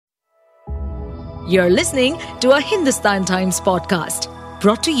You're listening to a Hindustan Times podcast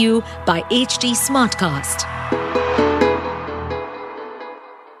brought to you by HT Smartcast.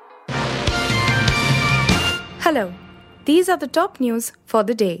 Hello, these are the top news for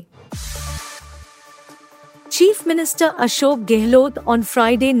the day. Chief Minister Ashok Gehlot on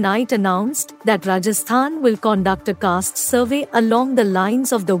Friday night announced that Rajasthan will conduct a caste survey along the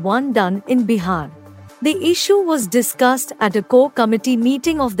lines of the one done in Bihar. The issue was discussed at a core committee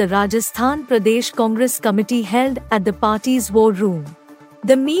meeting of the Rajasthan Pradesh Congress Committee held at the party's war room.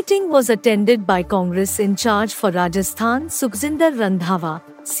 The meeting was attended by Congress in charge for Rajasthan Sukhjinder Randhawa,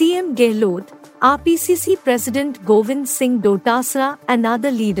 CM Gehlot, RPCC President Govind Singh Dotasra and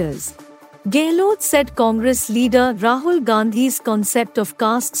other leaders. Gehlot said Congress leader Rahul Gandhi's concept of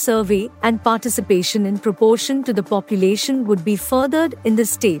caste survey and participation in proportion to the population would be furthered in the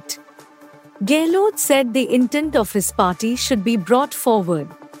state. Gehlot said the intent of his party should be brought forward.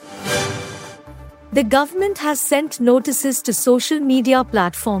 The government has sent notices to social media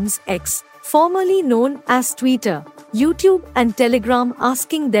platforms X, formerly known as Twitter, YouTube and Telegram,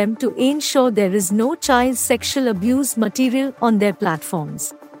 asking them to ensure there is no child sexual abuse material on their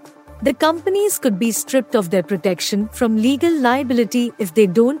platforms. The companies could be stripped of their protection from legal liability if they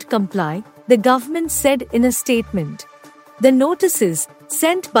don't comply, the government said in a statement. The notices,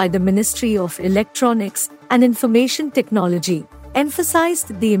 sent by the Ministry of Electronics and Information Technology,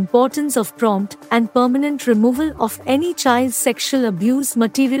 emphasized the importance of prompt and permanent removal of any child sexual abuse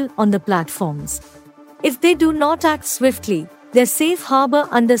material on the platforms. If they do not act swiftly, their safe harbor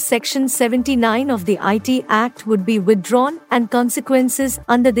under Section 79 of the IT Act would be withdrawn and consequences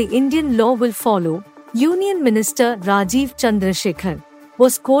under the Indian law will follow, Union Minister Rajiv Chandrasekhar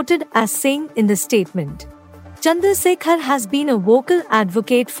was quoted as saying in the statement. Chandrasekhar has been a vocal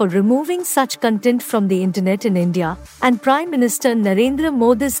advocate for removing such content from the internet in India, and Prime Minister Narendra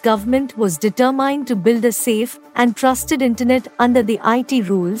Modi's government was determined to build a safe and trusted internet under the IT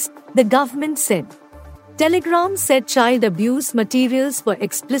rules, the government said. Telegram said child abuse materials were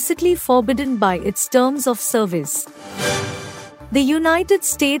explicitly forbidden by its terms of service. The United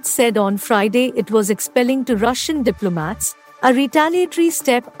States said on Friday it was expelling two Russian diplomats, a retaliatory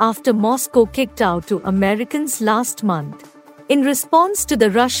step after Moscow kicked out two Americans last month. In response to the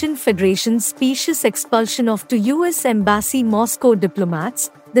Russian Federation's specious expulsion of two U.S. Embassy Moscow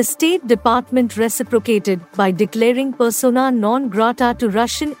diplomats, the State Department reciprocated by declaring persona non grata to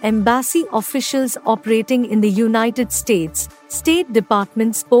Russian embassy officials operating in the United States, State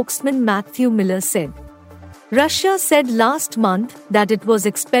Department spokesman Matthew Miller said. Russia said last month that it was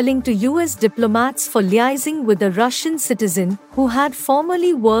expelling two U.S. diplomats for liaising with a Russian citizen who had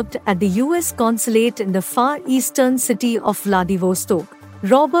formerly worked at the U.S. consulate in the far eastern city of Vladivostok,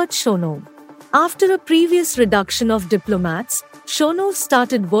 Robert Shonov. After a previous reduction of diplomats, Shonov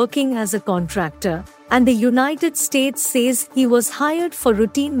started working as a contractor, and the United States says he was hired for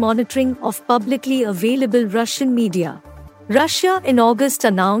routine monitoring of publicly available Russian media. Russia in August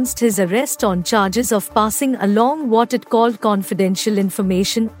announced his arrest on charges of passing along what it called confidential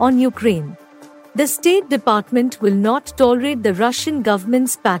information on Ukraine. The State Department will not tolerate the Russian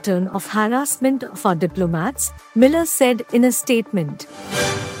government's pattern of harassment of our diplomats, Miller said in a statement.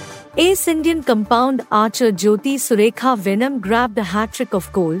 Ace Indian compound archer Jyoti Surekha Venom grabbed a hat-trick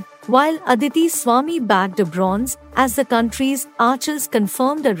of gold, while Aditi Swami bagged a bronze, as the country's archers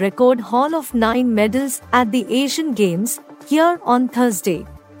confirmed a record haul of 9 medals at the Asian Games, here on Thursday.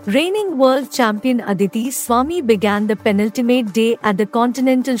 Reigning world champion Aditi Swami began the penultimate day at the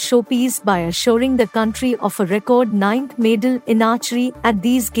Continental Showpiece by assuring the country of a record 9th medal in archery at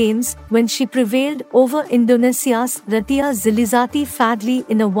these games when she prevailed over Indonesia's Ratia Zilizati Fadli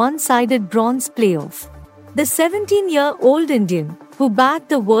in a one-sided bronze playoff. The 17-year-old Indian, who bagged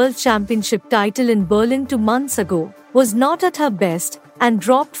the World Championship title in Berlin 2 months ago, was not at her best and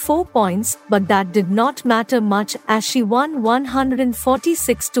dropped 4 points, but that did not matter much as she won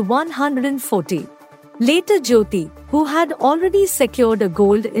 146-140. Later Jyoti, who had already secured a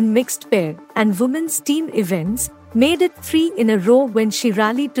gold in mixed pair and women's team events, made it 3 in a row when she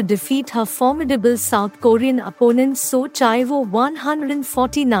rallied to defeat her formidable South Korean opponent So Chaewo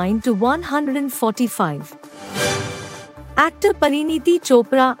 149-145. Actor Pariniti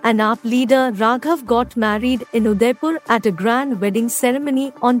Chopra and AAP leader Raghav got married in Udaipur at a grand wedding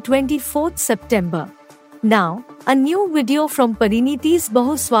ceremony on 24th September. Now, a new video from Pariniti's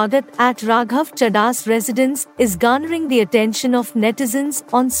Bahu Swagat at Raghav Chada's residence is garnering the attention of netizens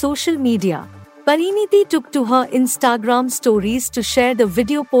on social media. Pariniti took to her Instagram stories to share the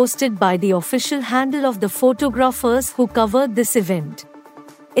video posted by the official handle of the photographers who covered this event.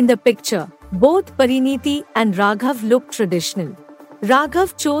 In the picture, both Pariniti and Raghav look traditional.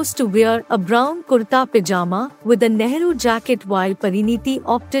 Raghav chose to wear a brown kurta pajama with a Nehru jacket while Pariniti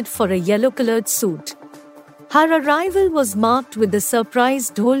opted for a yellow-colored suit. Her arrival was marked with the surprise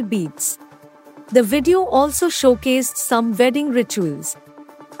dhol beats. The video also showcased some wedding rituals.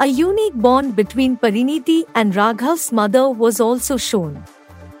 A unique bond between Pariniti and Raghav's mother was also shown.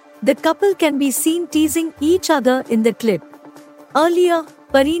 The couple can be seen teasing each other in the clip. Earlier,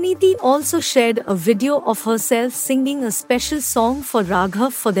 Pariniti also shared a video of herself singing a special song for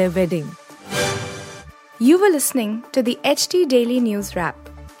Raghav for their wedding. You were listening to the HT Daily News Wrap,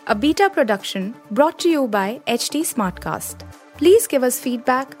 a beta production brought to you by HT Smartcast. Please give us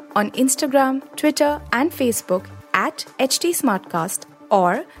feedback on Instagram, Twitter and Facebook at HT Smartcast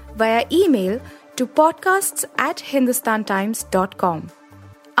or via email to podcasts@hindustantimes.com.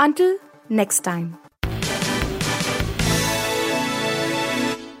 Until next time.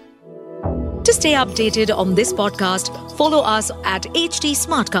 To stay updated on this podcast, follow us at HT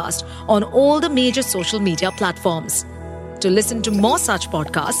Smartcast on all the major social media platforms. To listen to more such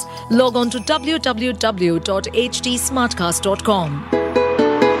podcasts, log on to www.htsmartcast.com.